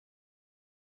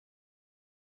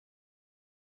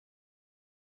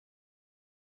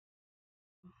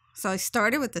So I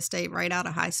started with the state right out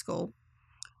of high school.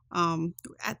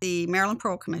 At the Maryland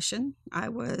Parole Commission, I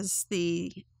was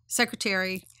the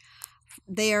secretary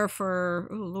there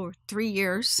for 3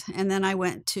 years, and then I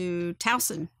went to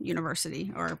Towson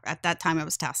University, or at that time it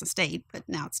was Towson State, but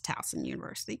now it's Towson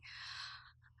University,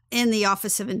 in the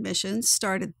Office of Admissions.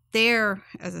 Started there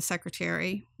as a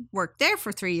secretary, worked there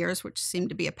for 3 years, which seemed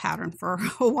to be a pattern for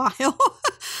a while,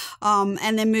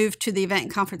 and then moved to the Event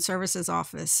and Conference Services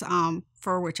Office,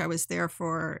 for which I was there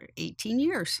for 18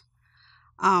 years.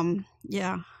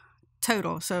 Yeah,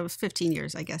 total. So it was 15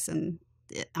 years, I guess, in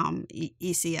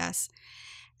ECS.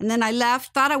 And then I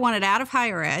left, thought I wanted out of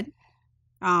higher ed.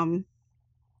 Went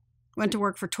to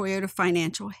work for Toyota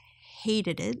Financial,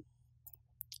 hated it.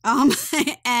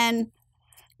 And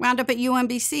wound up at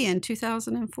UMBC in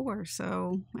 2004.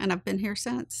 So, and I've been here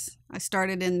since. I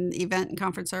started in Event and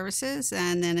Conference Services,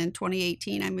 and then in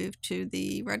 2018, I moved to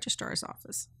the registrar's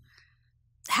office.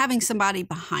 Having somebody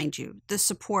behind you, the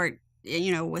support,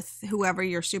 with whoever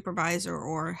your supervisor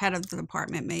or head of the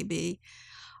department may be,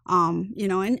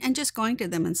 and just going to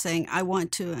them and saying, I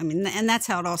want to, and that's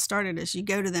how it all started, is you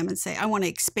go to them and say, I want to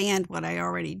expand what I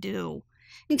already do.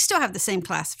 You can still have the same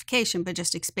classification, but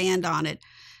just expand on it.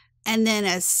 And then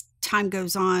as time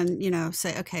goes on,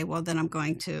 say, okay, well, then I'm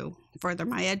going to further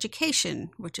my education,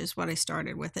 which is what I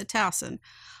started with at Towson.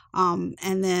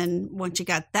 And then once you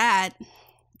got that,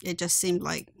 it just seemed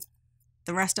like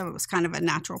the rest of it was kind of a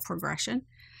natural progression.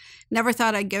 Never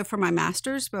thought I'd go for my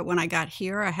master's, but when I got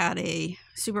here, I had a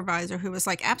supervisor who was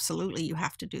like, absolutely, you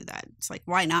have to do that. It's like,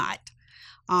 why not?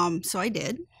 So I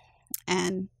did.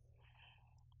 And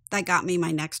that got me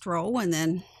my next role, and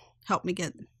then helped me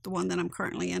get the one that I'm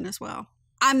currently in as well.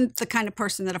 I'm the kind of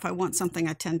person that if I want something,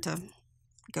 I tend to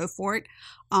go for it.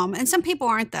 And some people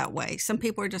aren't that way. Some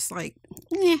people are just like,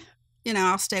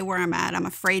 I'll stay where I'm at. I'm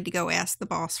afraid to go ask the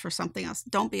boss for something else.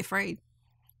 Don't be afraid.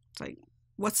 It's like,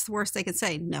 what's the worst they can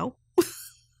say? No.